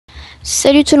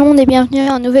Salut tout le monde et bienvenue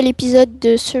à un nouvel épisode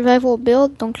de Survival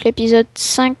Build, donc l'épisode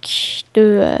 5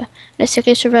 de la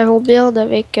série Survival Build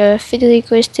avec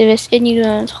Federico Esteves et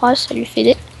Nilo 3. Salut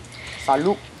Fédé.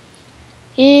 Salut.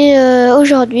 Et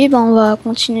aujourd'hui, on va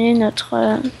continuer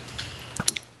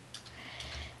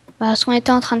ce qu'on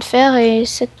était en train de faire, et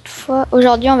cette fois,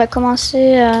 aujourd'hui, on va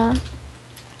commencer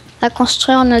à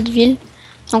construire notre ville.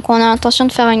 Donc on a l'intention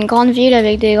de faire une grande ville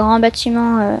avec des grands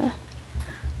bâtiments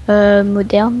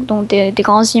modernes, donc des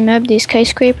grands immeubles, des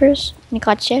skyscrapers, des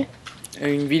gratte-ciel.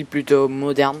 Une ville plutôt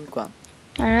moderne, quoi.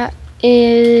 Voilà.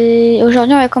 Et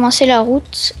aujourd'hui, on va commencer la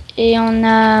route et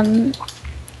on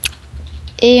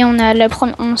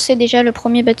sait déjà le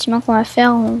premier bâtiment qu'on va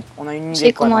faire. On a une sait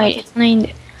idée, quoi, comment dans la il est. tête. On a une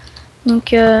idée.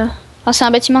 Donc, c'est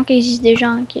un bâtiment qui existe déjà,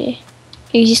 hein, qui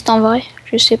existe en vrai.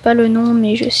 Je sais pas le nom,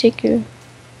 mais je sais qu'il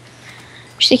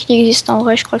existe en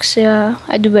vrai. Je crois que c'est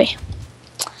à Dubaï.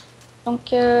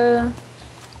 Donc,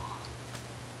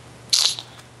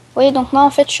 oui, donc moi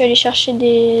en fait je suis allé chercher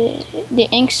des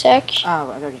ink sacs. Ah,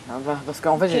 ouais, ok. Parce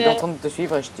qu'en fait, j'étais en train de te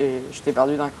suivre et je t'ai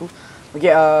perdu d'un coup. Ok,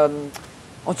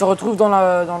 on se retrouve dans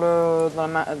la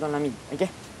mine, ok?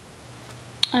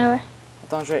 Ah ouais.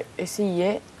 Attends, je vais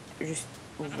essayer juste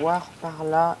voir par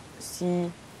là si...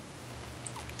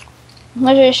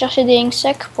 Moi j'allais chercher des ink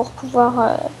sacs pour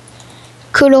pouvoir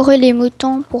colorer les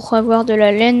moutons pour avoir de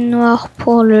la laine noire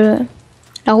pour la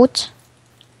route.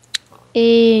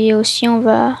 Et aussi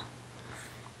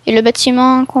et le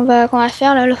bâtiment qu'on va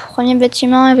faire là, le premier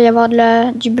bâtiment, il va y avoir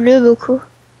du bleu beaucoup.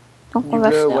 Donc Du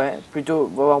bleu, ouais, plutôt,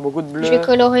 on va avoir beaucoup de bleu. Je vais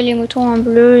colorer les moutons en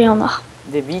bleu et en noir.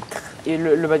 Des vitres, et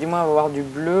le bâtiment va avoir du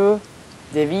bleu,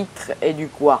 des vitres et du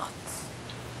quartz.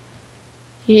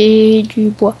 Et du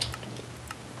bois.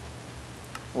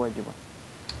 Ouais, du bois.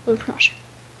 Le plancher.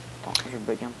 Attends, je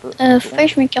bug un peu. Faut pas que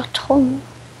je m'écarte trop.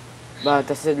 Bah,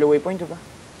 t'as cessé le waypoint ou pas?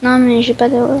 Non, mais j'ai pas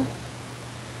de...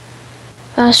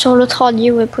 sur l'autre ordi,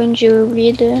 waypoint, j'ai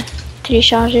oublié de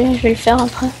télécharger. Je vais le faire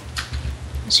après.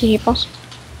 Si j'y pense.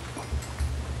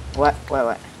 Ouais.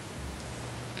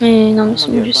 Mais non, mais Oh c'est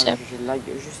mon Dieu, juste ça. attends, je lag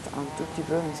juste un tout petit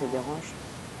peu, mais ça dérange.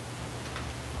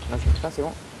 Là, je sais pas, c'est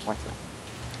bon? Ouais, c'est bon.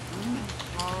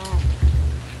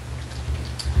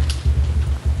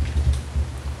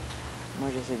 Moi,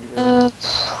 j'essaie de...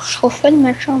 Je trouve pas de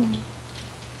machin.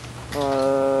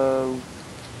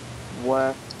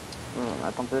 Ouais.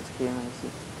 Attends, peut-être qu'il y en a ici.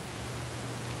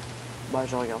 Bah,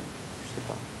 je regarde. Je sais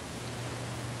pas.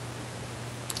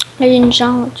 Là, il y a une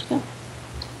jarre en tout cas.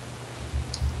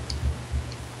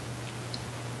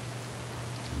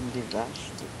 Des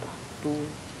vaches de partout.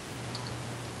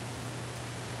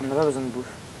 On n'a pas besoin de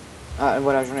bouffe. Ah,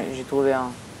 voilà, j'ai trouvé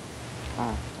un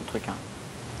truc, hein.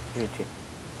 Je vais le tuer.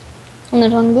 On a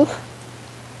besoin de bouffe?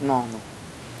 Non.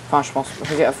 Enfin, je pense...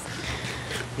 Fais gaffe.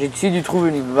 J'ai essayé de trouver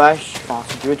une vache. Enfin,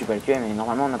 si tu veux, tu peux la tuer, mais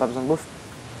normalement, on n'a pas besoin de bouffe.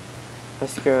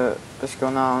 Parce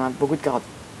qu'on a beaucoup de carottes.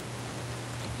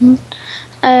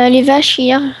 Les vaches,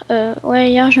 hier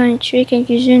j'en ai tué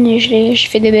quelques-unes et j'ai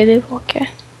fait des bébés pour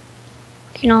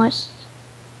qu'il en reste.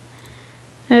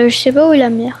 Je sais pas où est la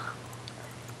mer.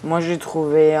 Moi, j'ai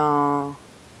trouvé un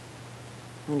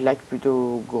lac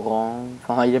plutôt grand.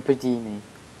 Enfin, il est petit,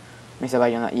 mais ça va,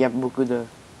 il y a beaucoup de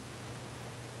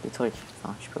trucs.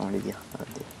 Enfin, je sais pas comment les dire.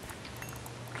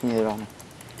 Aucune idée de leur nom.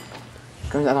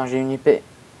 Attends, j'ai une épée.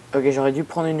 Ok, j'aurais dû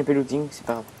prendre une épée looting, c'est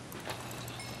pas grave.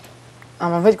 Ah,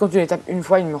 mais en fait, quand tu les tapes une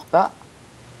fois, ils ne meurent pas.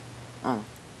 Ah non.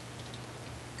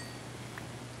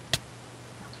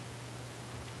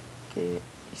 Ok,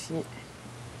 ici,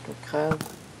 je crève.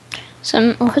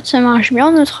 En fait, ça marche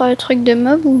bien notre truc de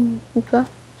mob ou pas?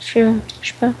 Je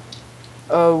sais pas.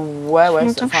 Ouais,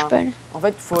 en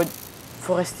fait,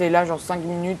 faut rester là genre 5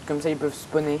 minutes, comme ça ils peuvent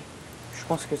spawner. Je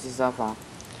pense que c'est ça, enfin.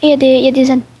 Et il y a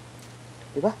des ânes.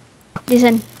 Et quoi? Des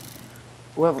ânes.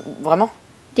 Ouais, vraiment?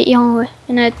 Des hirons, ouais.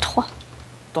 Il y en a 3.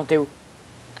 T'en t'es où?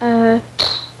 Je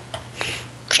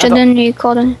te donne les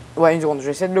coordonnées. Ouais, une seconde,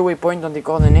 j'essaie de le waypoint dans tes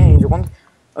coordonnées, une seconde.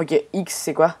 Ok, X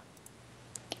c'est quoi?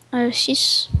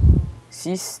 6.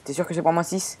 6, t'es sûr que c'est pour moi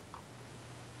 6?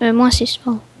 Moins 6,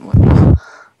 pardon. Ouais.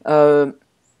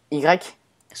 Y?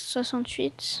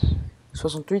 68.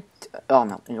 68. Oh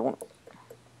merde, une seconde.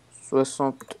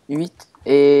 68.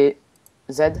 Et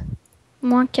Z?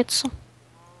 Moins 400.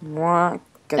 Moins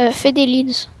 400. Fais des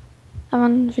leads avant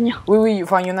de venir. Oui,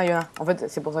 enfin il y en a. En fait,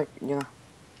 c'est pour ça qu'il y en a.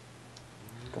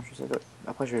 Attends, je sais pas.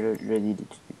 Après, je le dis tout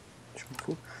de suite. Je m'en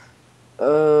fous.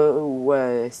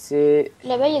 Ouais, c'est...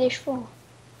 Là-bas, il y a des chevaux.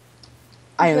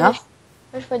 Ah, il y en a?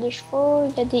 Je vois des chevaux,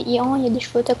 il y a des hirons, il y a des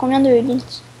chevaux. T'as combien de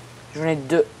leads? J'en ai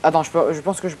 2. Attends, je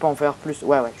pense que je peux en faire plus.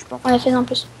 Ouais, je peux en faire. Ouais, fais en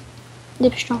plus.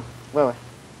 Dépêche-toi. Ouais.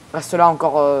 Reste là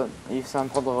encore, ça va me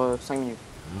prendre 5 minutes.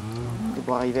 Et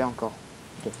pour arriver encore.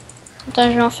 Ok.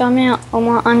 Attends, je vais enfermer au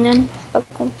moins un naine pour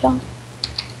pas qu'on perde.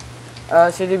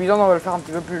 C'est l'épisode, on va le faire un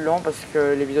petit peu plus lent parce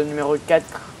que l'épisode numéro 4,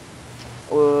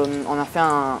 on a fait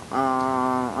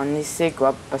un essai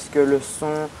quoi. Parce que le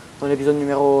son dans l'épisode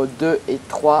numéro 2 et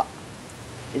 3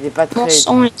 était pas très... Mon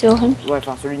son était horrible. Ouais,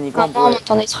 enfin celui de Nico, Non, on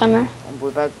m'entendait très mal. on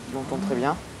pouvait pas l'entendre très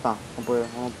bien. Enfin, on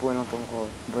pouvait l'entendre,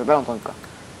 on pouvait pas l'entendre quoi.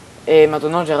 Et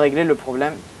maintenant j'ai réglé le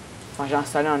problème. Enfin, j'ai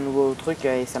installé un nouveau truc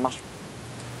et ça marche.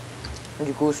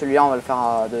 Du coup, celui-là, on va le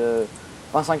faire de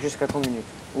 25 jusqu'à 30 minutes.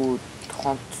 Ou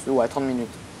 30, ouais, 30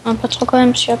 minutes. Un pas trop quand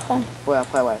même, parce qu'après. Ouais,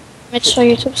 après, ouais. Mettre sur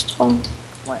YouTube, c'est trop long.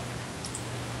 Ouais.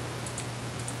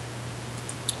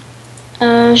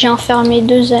 J'ai enfermé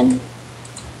 2 zen.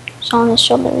 Ça, on est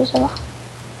sûr de les avoir.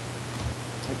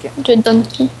 Ok. De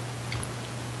donkey.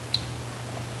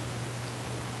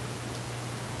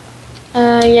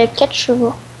 Il y a 4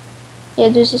 chevaux. Il y a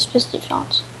 2 espèces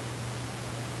différentes.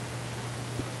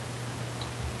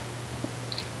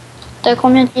 T'as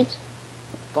combien de litres?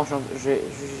 Attends, j'ai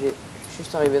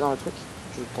juste arrivé dans le truc.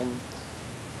 Je tombe.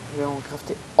 Je vais en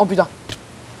crafter. Oh putain!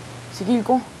 C'est qui le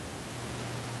con?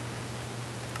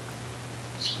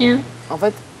 Rien. En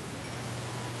fait.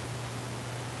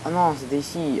 Ah non, c'était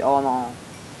ici. Oh non.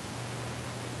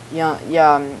 Il y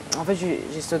a... En fait,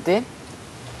 j'ai sauté.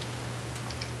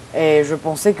 Et je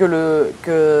pensais que le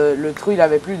trou il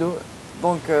avait plus d'eau.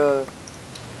 Donc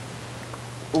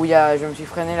où il y a, je me suis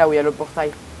freiné là où il y a le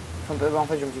portail. En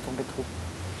fait je me suis trompé de trou.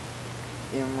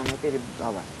 Et mon épée elle est... Ah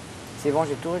ouais. C'est bon,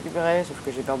 j'ai tout récupéré, sauf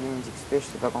que j'ai perdu mes XP, je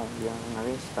sais pas quand il y en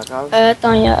avait, c'est pas grave.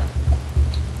 Attends, il y a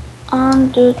 1,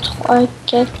 2, 3,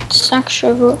 4, 5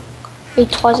 chevaux et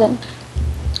 3 ânes.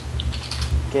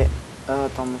 Ok.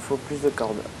 Attends, il me faut plus de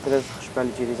cordes. Peut-être je peux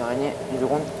aller tuer les araignées. Une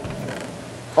seconde.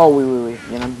 Oh oui, oui, oui.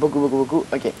 Il y en a beaucoup, beaucoup, beaucoup.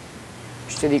 Ok.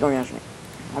 Je te dis combien je mets.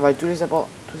 On va tous les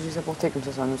apporter, comme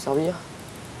ça va nous servir.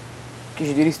 Ok,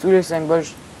 j'utilise tous les slime balls.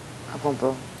 Après on peut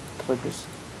trouver plus.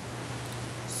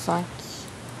 5,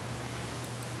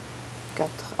 4.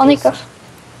 On est coffre.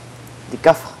 Des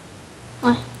coffres.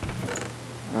 Ouais.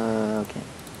 Ok.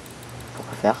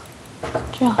 Pourquoi faire?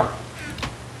 Tu verras.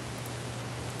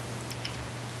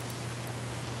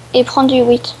 Et prends du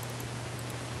 8.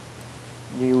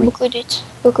 Du oui. Beaucoup d'huit.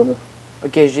 Beaucoup, beaucoup.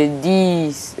 Ok, j'ai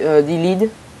 10 leads.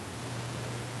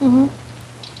 Mhm.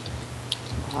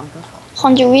 Un coffre.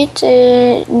 Prends du 8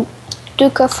 et 2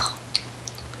 coffres.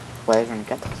 Ouais, j'en ai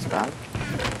 4, c'est pas grave.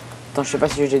 Attends, je sais pas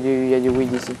si il y a du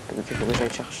weed ici. Peut-être qu'il faut que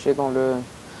j'aille chercher dans le...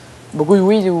 Beaucoup de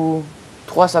weed ou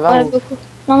 3 ça va Ouais, ou... beaucoup.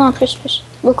 Non, non, plus.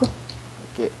 Beaucoup.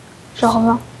 Ok. Genre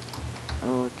 20.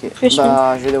 Ok. Plus,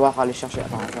 bah, je vais devoir aller chercher.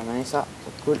 Attends, je vais emmener ça.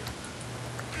 C'est cool.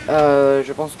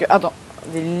 Je pense que... Attends.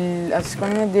 Est-ce qu'on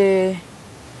a des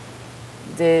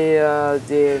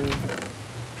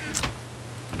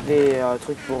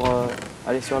trucs pour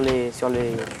aller sur les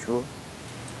chevaux?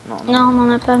 Non, non. Non, on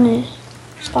n'en a pas, mais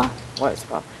c'est pas grave. Ouais, c'est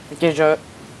pas grave. Ok,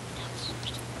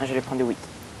 je vais prendre des 8.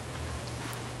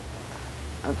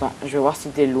 Attends, je vais voir si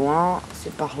t'es loin.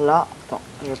 C'est par là. Attends,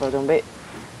 je vais pas tomber.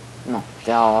 Non,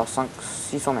 t'es à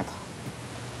 600 mètres.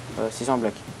 600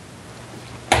 blocs.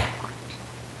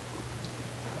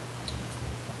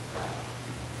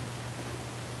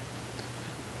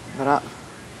 Voilà.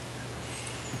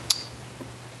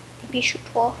 Puis je suis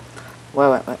toi. Ouais.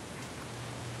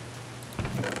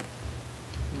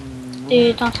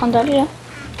 Et t'es en train d'aller là?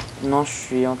 Non, je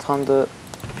suis en train de...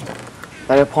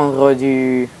 d'aller prendre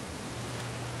du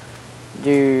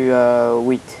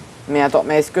 8. Mais attends,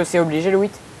 mais est-ce que c'est obligé le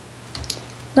 8?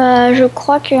 Bah, je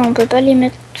crois qu'on peut pas les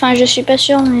mettre. Enfin, je suis pas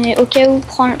sûre, mais au cas où,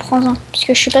 prends-en. Parce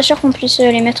que je suis pas sûre qu'on puisse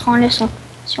les mettre en laisse, hein,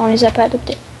 si on les a pas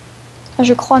adoptés. Enfin,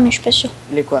 je crois, mais je suis pas sûre.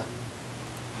 Les quoi?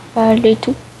 Bah, les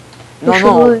tout. Non, Les non,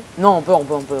 chevaux, non, on peut.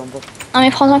 Non,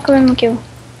 mais prends-en quand même au cas où.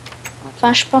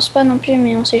 Enfin, je pense pas non plus,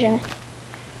 mais on sait jamais.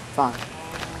 Enfin,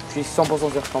 je suis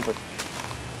 100% sûr qu'on peut.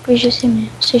 Oui, je sais, mais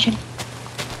on sait jamais.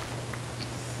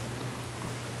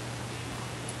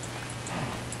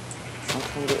 Je suis en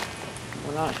train de...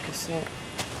 Voilà, casser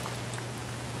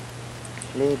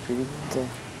les plus vite.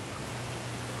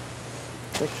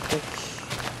 Tac.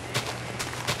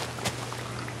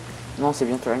 Non, c'est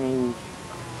bientôt la nuit.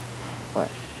 Ouais.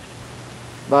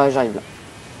 Bah, j'arrive là.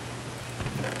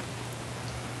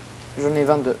 J'en ai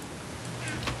 22.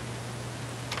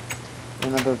 Il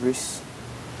n'y en a pas plus.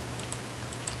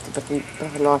 C'est pas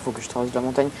là, il faut que je traverse la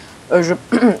montagne.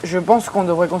 Je pense qu'on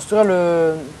devrait construire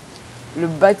le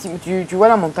bâtiment. Tu vois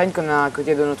la montagne qu'on a à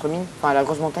côté de notre mine? Enfin, la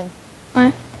grosse montagne?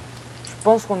 Ouais. Je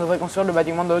pense qu'on devrait construire le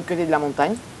bâtiment de l'autre côté de la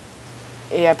montagne.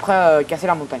 Et après, casser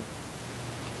la montagne.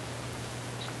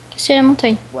 C'est la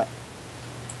montagne. Ouais.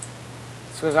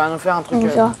 Parce que ça va nous faire un truc... On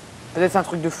verra. Peut-être c'est un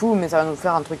truc de fou, mais ça va nous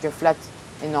faire un truc flat,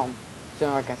 énorme, si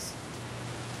on la casse.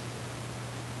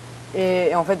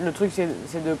 Et en fait, le truc,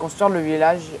 c'est de construire le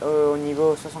village au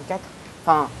niveau 64.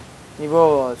 Enfin,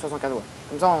 niveau 64, ouais.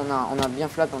 Comme ça, on a bien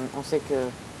flat, on sait que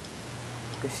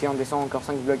si on descend encore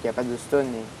 5 blocs, il n'y a pas de stone.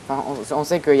 Enfin, on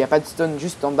sait qu'il n'y a pas de stone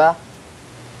juste en bas.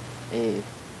 Et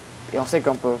on sait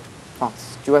qu'on peut... Enfin,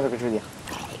 tu vois ce que je veux dire.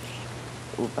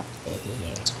 Ou pas.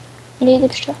 Il est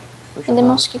dépêche-toi. Il y a des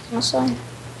monstres qui commencent à arriver.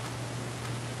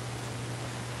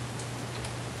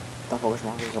 Attends, faut que je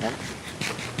mange les secondes.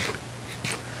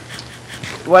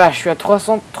 Voilà, je suis à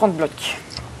 330 blocs.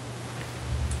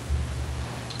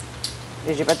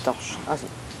 Et j'ai pas de torche. Ah si.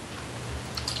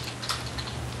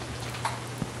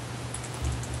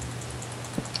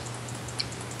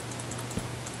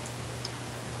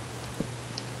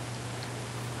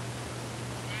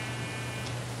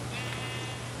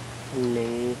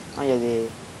 Ah, il y a des...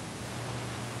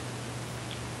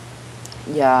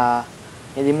 Il y a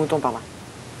des moutons par là.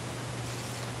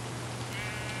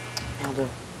 Merde.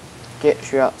 Ok, je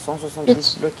suis à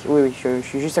 170 blocs. Oui, oui, je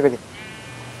suis juste à côté.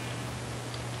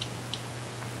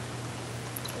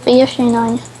 Fais gaffe, il y a une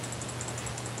araignée.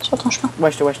 Sur ton chemin.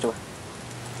 Ouais, je te vois, je te vois.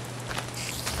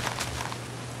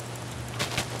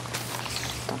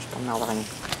 Attends, je t'emmerde araignée.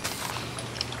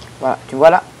 Voilà, tu me vois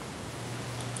là?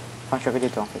 Enfin, je suis à côté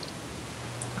de toi en fait.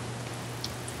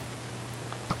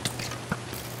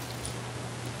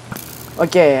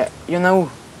 Ok, il y en a où?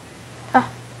 Ah.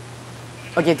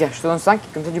 Ok, tiens, je te donne 5,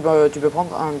 comme ça tu peux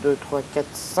prendre 1, 2, 3, 4,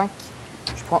 5.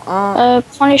 Je prends un.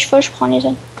 Prends les chevaux, je prends les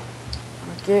ânes.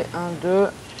 Ok, 1,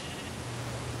 2,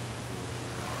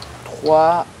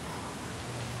 3,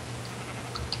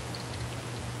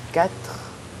 4.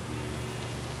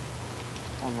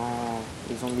 Oh non,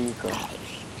 les zombies quoi.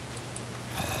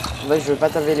 En fait, je veux pas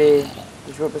taper les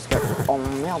chevaux parce que. Oh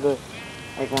merde,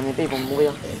 avec mon épée ils vont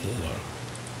mourir.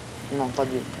 Non, pas de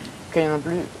vie. Ok, il y en a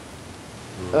plus.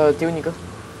 T'es où, Nico?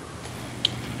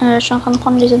 Je suis en train de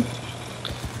prendre les ânes.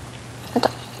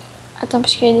 Attends,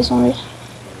 parce qu'il y a des zombies.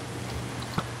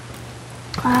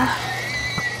 Ah.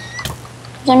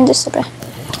 Viens m'aider, s'il te plaît.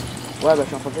 Ouais, bah je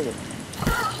suis en train de t'aider.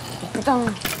 Putain!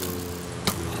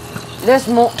 Laisse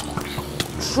mon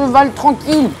cheval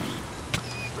tranquille!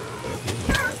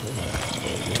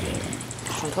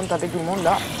 Je suis en train de taper tout le monde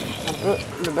là. Un peu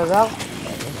le bazar.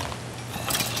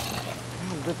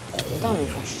 Putain, mais ils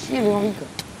font chier les zombies quoi.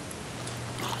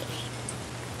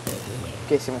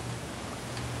 Ok, c'est bon.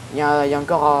 Il y a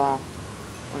encore un...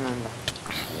 Oh non, là.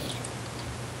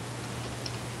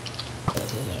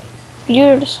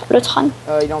 Lieu le crâne.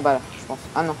 Il est en bas là, je pense.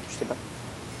 Ah non, je sais pas.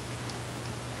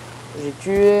 J'ai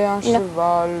tué un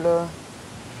cheval.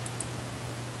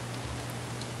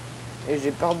 Et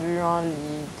j'ai perdu un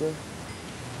lead.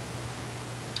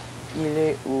 Il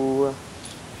est où?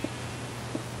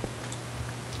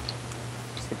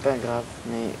 C'est pas grave,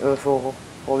 mais faut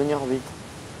revenir vite.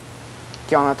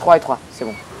 Ok, on a 3 et 3, c'est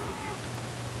bon.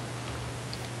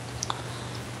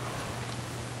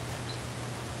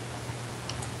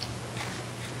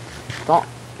 Attends,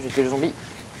 j'ai tué le zombie.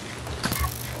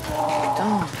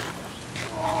 Putain.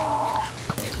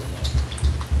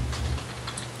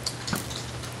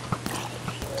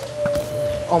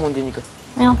 Oh mon dieu, Nico.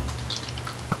 Merde.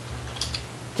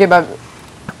 Ok, bah...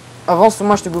 Avance,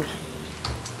 moi je te bouffe.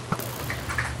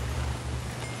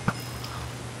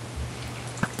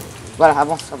 Voilà,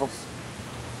 avance, avance.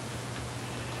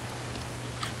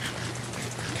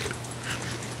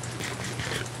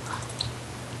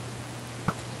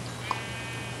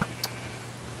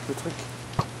 Le truc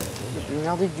le plus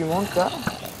merdique du monde, quoi.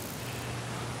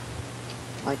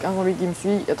 Avec un zombie qui me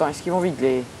suit. Attends, est-ce qu'ils vont vite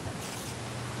les...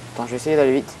 Attends, je vais essayer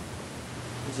d'aller vite.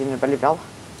 Essayer de ne pas les perdre.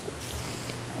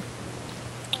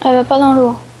 Elle va pas dans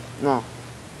l'eau. Non.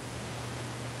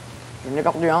 Je n'ai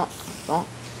perdu un. Non.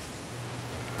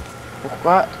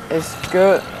 Pourquoi est-ce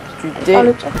que tu t'es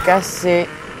cassé?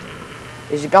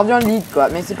 Et j'ai perdu un lead quoi.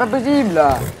 Mais c'est pas possible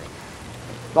là.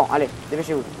 Bon, allez,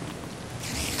 dépêchez-vous.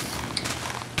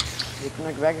 J'ai plus de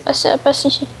knockback. Passe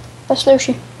ici. Passe là où je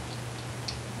suis.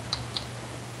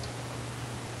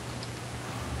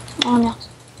 Oh merde.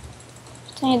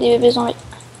 Putain, il y a des bébés zombies.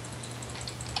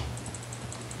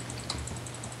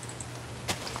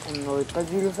 On n'aurait pas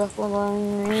dû le faire pendant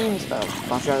une nuit, mais c'est pas grave.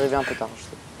 Enfin, je suis arrivé un peu tard, je sais.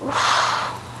 Ouf.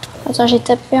 Attends, j'ai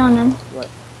tapé un âne. Ouais.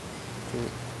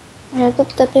 J'ai pas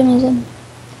tapé mes ânes.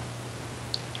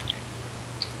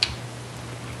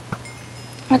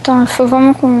 Attends, il faut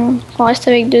vraiment qu'on reste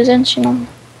avec 2 ânes, sinon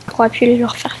on pourra plus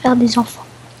leur faire des enfants.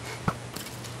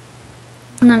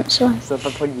 Non, mais c'est vrai. Sois pas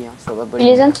poli, hein. Sois pas poli.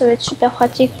 Et les ânes, ça va être super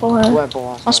pratique pour, ouais,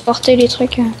 pour transporter les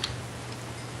trucs.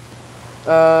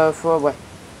 Ouais.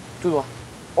 tout droit.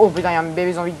 Oh putain, il y a un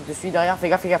bébé zombie qui te suit derrière. Fais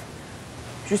gaffe, fais gaffe.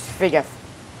 Juste fais gaffe.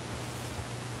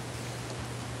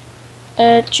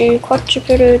 Tu crois que tu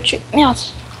peux le tuer? Merde.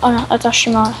 Oh non, attends, je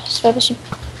suis mort là. C'est pas possible.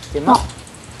 T'es mort?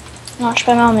 Non, je suis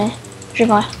pas mort, mais je vais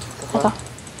mourir. Pourquoi? Attends.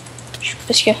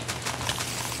 Parce que...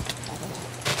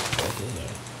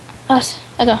 Ah,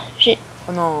 attends, j'ai...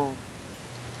 Oh non.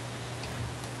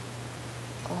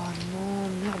 Oh non,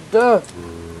 merde.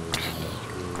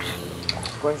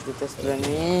 Pourquoi je déteste la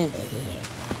nuit?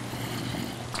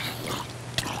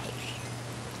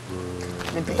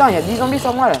 Mais putain, il y a 10 zombies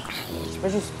sur moi là. C'est pas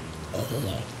juste.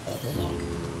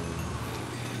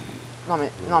 Non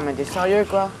mais t'es sérieux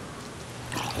quoi?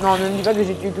 Non, ne me dis pas que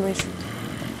j'ai tué tous mes chevaux.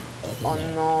 Oh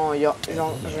non, j'ai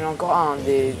encore un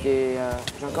j'ai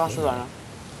encore un cheval là.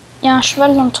 Il y a un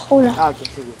cheval dans le trou là. Ah ok,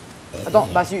 c'est good. Attends,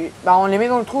 bah on les met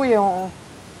dans le trou et on...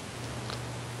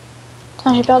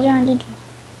 Attends, j'ai perdu un lead.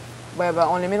 Ouais bah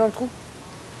on les met dans le trou.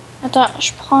 Attends,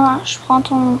 je prends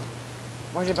ton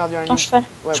Moi j'ai perdu un lead. cheval.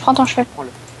 Ouais, Je prends ton cheval.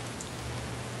 prends-le.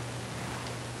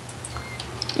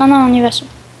 Non, non, on y va.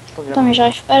 Attends, mais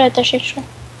j'arrive pas à l'attacher le cheval.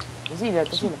 Vas-y, il est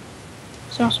attaché là.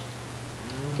 C'est bon.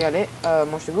 Ok, allez,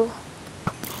 moi je te couvre.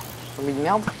 Zombie de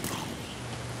merde.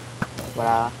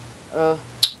 Voilà. Ah,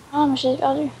 mais j'ai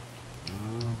perdu.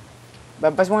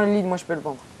 Bah passe-moi le lead, moi je peux le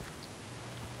prendre.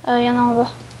 Il y en a en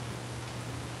bas.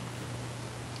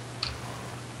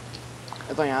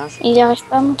 Attends, il y a un Il n'y arrive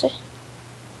pas à monter.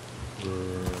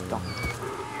 Attends.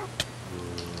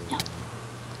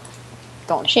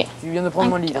 Attends, tu viens de prendre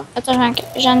mon lead. Hein. Attends,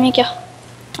 j'ai un demi-cœur.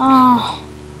 Oh.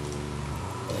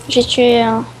 J'ai tué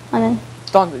un âne.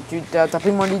 Attends, t'as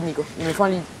pris mon lead, Nico. Il me faut un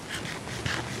lead.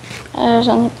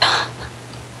 J'en ai pas.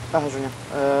 Ah, j'en ai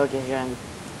un. Ok, j'ai rien dit.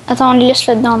 Attends, on les laisse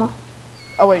là-dedans, non?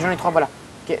 Ah ouais, j'en ai 3, voilà.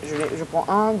 Ok, je prends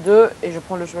 1, 2 et je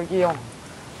prends le cheval qui est en.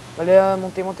 Allez,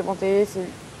 montez, c'est...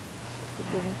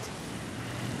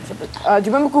 Ah, tu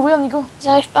peux me couvrir, Nico? Ils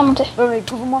n'arrivent pas à monter. Ouais, mais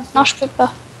couvre-moi. Non, je peux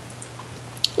pas.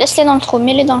 Laisse-les dans le trou,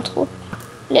 mets-les dans le trou.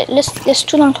 Laisse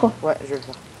tout dans le trou. Ouais, je vais le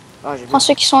faire. Ah, Prends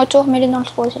ceux qui sont autour, mets-les dans le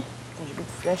trou aussi. Putain, j'ai plus de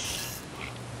flèches.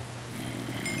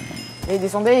 Allez,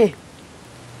 descendez.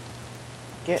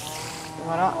 Ok,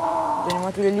 voilà.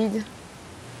 Donnez-moi tous les leads.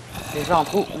 Je vais faire un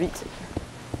trou, vite.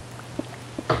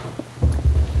 Ok,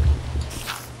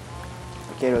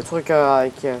 le truc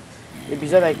avec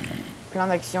l'épisode avec plein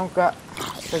d'actions, quoi.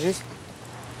 C'est pas juste.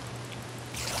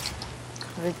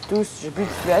 Avec tous, j'ai plus de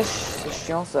flèches. C'est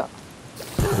chiant, ça.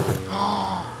 Oh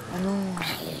non.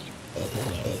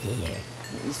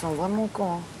 Ils sont vraiment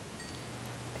cons, hein.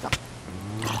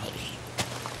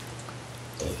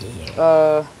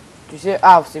 Putain. Tu sais...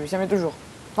 Ah, ça met toujours.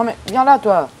 Non mais, viens là,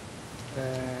 toi.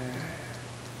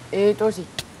 Et toi aussi.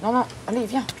 Non, non, allez,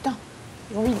 viens, putain.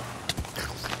 Zombie.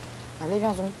 Allez,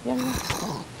 viens, zombie. Viens.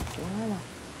 Voilà.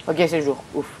 Ok, c'est le jour.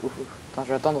 Ouf. Attends, je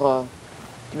vais attendre un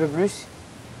petit peu plus.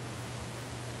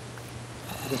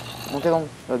 Okay. Montez dans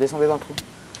descendez dans le trou.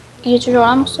 Il est toujours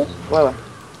là, mon stuff? Ouais.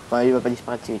 Ouais, il va pas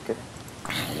disparaître si vite que...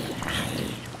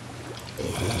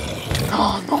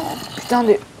 Oh non. Putain,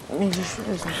 mais les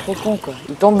cheveux, ils sont trop cons, quoi.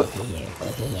 Ils tombent.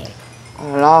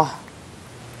 Voilà.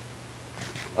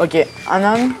 Ok, un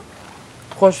âne.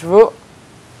 3 chevaux.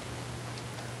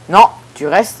 Non, tu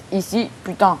restes ici,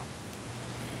 putain.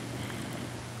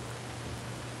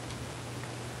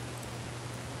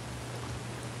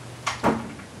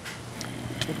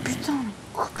 Mais putain,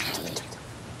 oh, putain.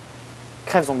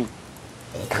 Crève, zombie.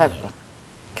 Crève, quoi.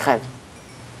 Crève.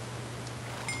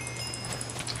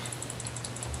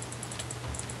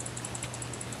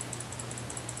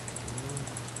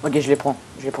 Ok, je les prends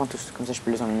tous, comme ça je peux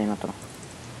les emmener maintenant.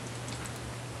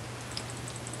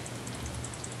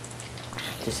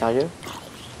 T'es sérieux?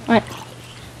 Ouais.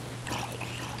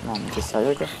 Non, mais t'es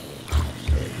sérieux, quoi?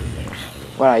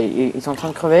 Voilà, ils sont en train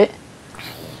de crever.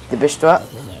 Dépêche-toi.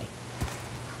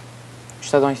 Je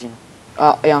t'attends ici.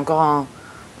 Ah, et encore un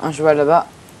cheval là-bas.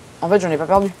 En fait, j'en ai pas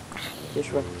perdu. Des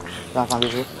chevaux. Enfin, des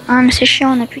chevaux. Ah, mais c'est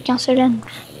chiant, on n'a plus qu'un seul âne.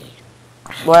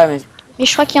 Ouais, mais... Mais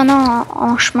je crois qu'il y en a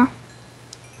en chemin.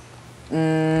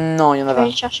 Non, il y en a Je vais pas.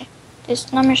 aller chercher.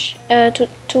 Non, mais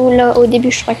tout là au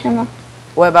début, je crois qu'il y en a.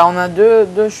 Ouais, bah on a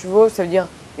deux chevaux, ça veut dire...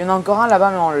 Il y en a encore un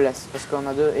là-bas, mais on le laisse. Parce qu'on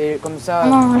a deux, et comme ça...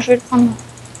 Non, je vais le prendre.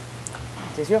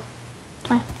 T'es sûr?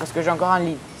 Ouais. Parce que j'ai encore un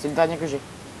lead. C'est le dernier que j'ai.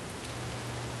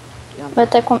 Bah,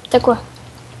 t'as quoi?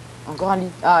 Encore un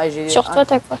lead. Ah, et j'ai... Sur toi,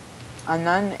 t'as quoi? Un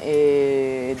âne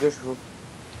et 2 chevaux.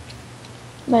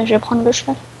 Bah, je vais prendre le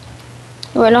cheval.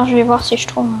 Ou alors, je vais voir si je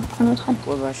trouve un autre âne.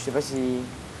 Ouais, bah je sais pas si...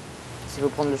 S'il faut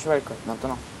prendre le cheval, quoi,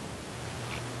 maintenant.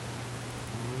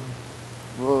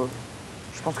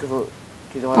 Je pense que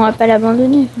tu devrais... On va pas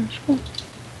l'abandonner, je pense.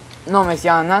 Non, mais s'il y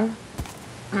a un âne,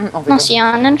 On fait Non, comme s'il y a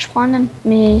un âne, je prends un âne.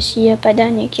 Mais s'il n'y a pas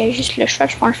d'âne et qu'il y a juste le cheval,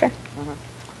 je prends le cheval.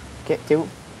 Ok, t'es où?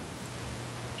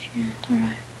 Attends, là.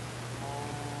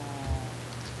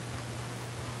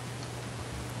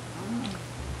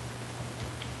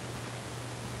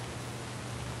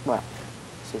 Voilà,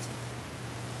 c'est ça.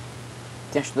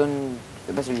 Tiens, je te donne...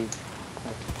 Bah, celui. Ouais.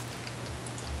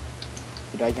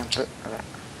 Il lag un peu. Voilà.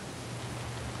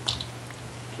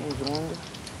 15 secondes.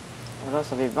 Voilà,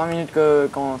 ça fait 20 minutes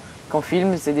qu'on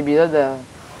filme cet épisode.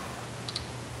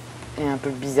 Est un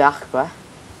peu bizarre, quoi.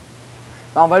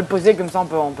 Bah, on va le poser comme ça,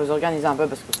 on peut s'organiser un peu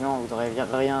parce que sinon vous aurez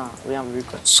rien vu,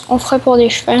 quoi. Ce qu'on ferait pour des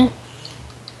chevaux.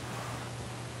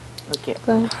 Ok.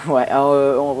 Ouais. Ouais,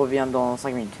 alors, on revient dans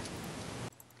 5 minutes.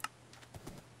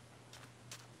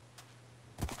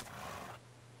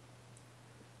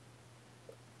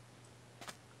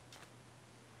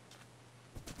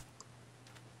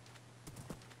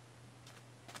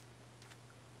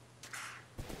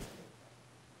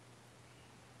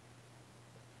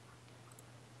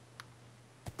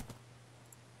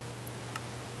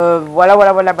 Voilà. On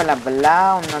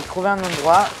a trouvé un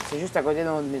endroit. C'est juste à côté de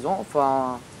notre maison.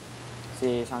 Enfin,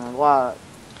 c'est un endroit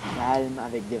calme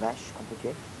avec des vaches qu'on peut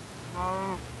tuer.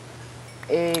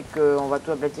 Et qu'on va tout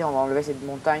aplatir. On va enlever cette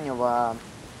montagne. On va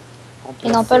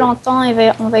Et dans pas longtemps,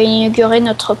 on va inaugurer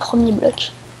notre premier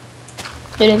bloc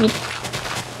de la ville.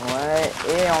 Ouais,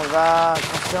 et on va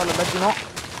construire le bâtiment.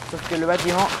 Sauf que le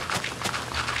bâtiment,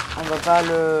 on va pas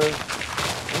le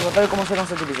commencer dans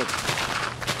cet épisode.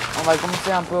 On va le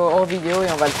commencer un peu hors vidéo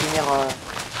et on va le finir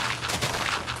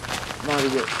dans la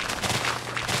vidéo.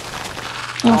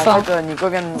 Enfin, en fait, Nico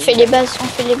vient de... on fait les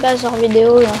bases hors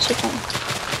vidéo et ensuite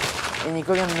Et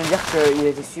Nico vient de me dire qu'il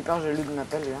était super jaloux de ma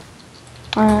pelle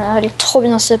là. elle est trop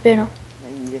bien sapée là.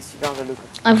 Il est super jaloux, quoi.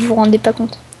 Ah, vous vous rendez pas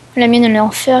compte. La mienne elle est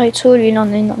en fer et tout, lui il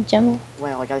en est en diamant.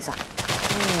 Ouais, regardez ça.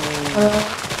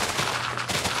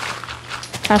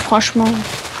 Ah, franchement,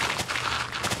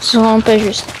 c'est vraiment pas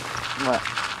juste. Ouais.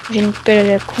 J'ai une pelle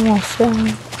à la con en fer.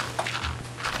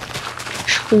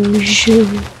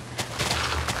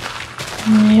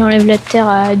 Il enlève la terre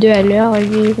à 2 à l'heure,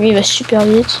 lui il va super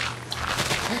vite.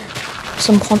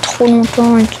 Ça me prend trop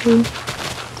longtemps et tout.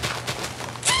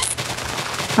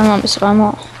 Ah non mais c'est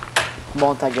vraiment...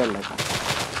 Bon, ta gueule là, quoi.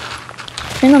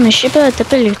 Mais non mais je sais pas, ta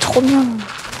pelle elle est trop bien.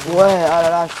 Ouais, ah là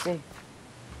là, je sais.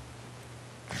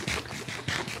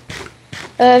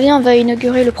 Viens, on va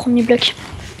inaugurer le premier bloc.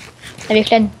 Avec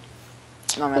l'âne.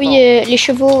 Non, mais Oui, attends. les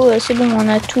chevaux, c'est bon, on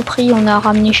a tout pris, on a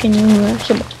ramené chez nous,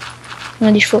 c'est bon. On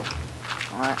a des chevaux.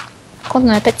 Ouais. Par contre,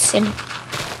 on n'a pas de sel.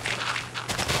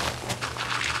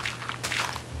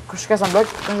 Quand je casse un bloc,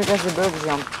 quand je casse des blocs, j'ai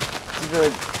un petit peu,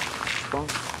 je pense,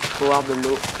 faut avoir de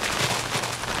l'eau.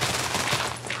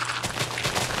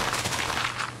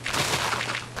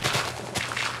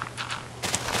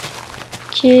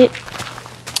 Ok.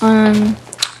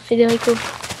 Federico,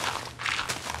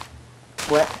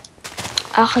 Ouais.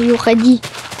 are you ready?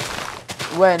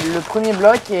 Ouais, le premier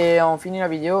bloc et on finit la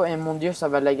vidéo et mon dieu, ça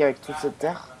va laguer avec toute cette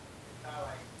terre.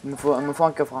 Il me faut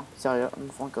un coffre, hein. Sérieux, il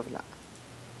me faut un coffre là.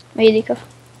 Il y a des coffres.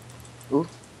 Où?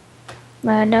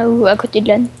 Bah là où, à côté de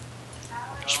l'âne.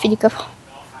 Je fais des coffres.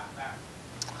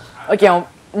 Ok,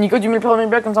 Nico, tu mets le premier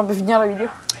bloc comme ça on peut finir la vidéo?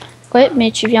 Ouais,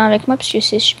 mais tu viens avec moi parce que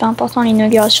c'est super important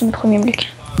l'inauguration du premier bloc.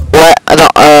 Ouais, attends,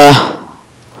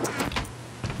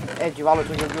 Eh, tu vois le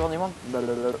truc le plus grand du monde?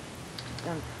 Blablabla.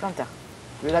 Plein de terre.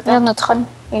 Tu veux la terre? Regarde notre âne,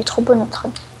 il est trop beau notre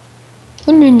âne.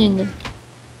 Ouh néné.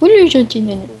 Ouh le gentil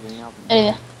néné. Allez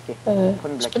viens. Ok, premier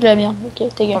C'est bloc. pas de la merde,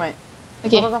 ok, ta gueule. Premier.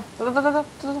 Ok. Attends.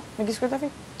 Mais qu'est-ce que t'as fait?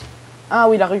 Ah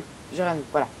oui, la rue. J'ai rien dit,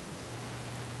 voilà.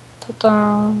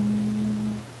 Attends.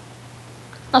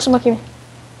 Non, c'est moi qui mets.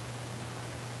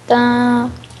 Tin.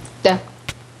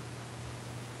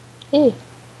 Eh.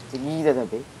 C'est qui t'a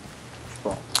tapé? Je sais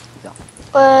pas. Bizarre.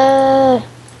 Ouais.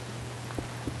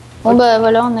 Bon Ok. bah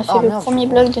voilà, on a fait Oh, le merde, premier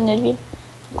bloc de notre ville.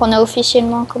 Donc on a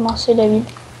officiellement commencé la ville.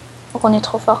 Donc on est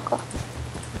trop fort quoi.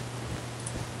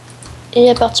 Et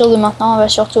à partir de maintenant, on va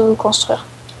surtout construire.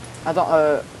 Attends,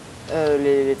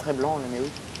 les traits blancs, on les met où?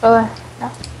 Ah ouais, là.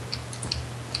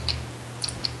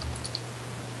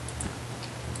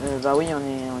 Bah oui,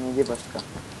 on est des boss, quoi.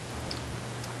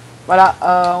 Voilà,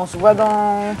 on se voit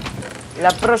dans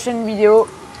la prochaine vidéo.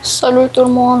 Salut tout le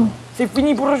monde. C'est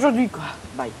fini pour aujourd'hui, quoi.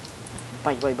 Bye.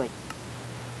 Bye.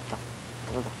 Attends.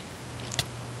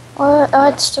 Ouais,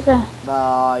 arrête s'il te plaît.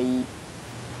 Bye.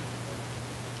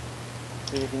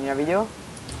 J'ai fini la vidéo?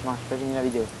 Non, j'ai pas fini la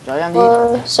vidéo. J'ai rien dit.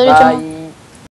 Salut tout le monde. Bye.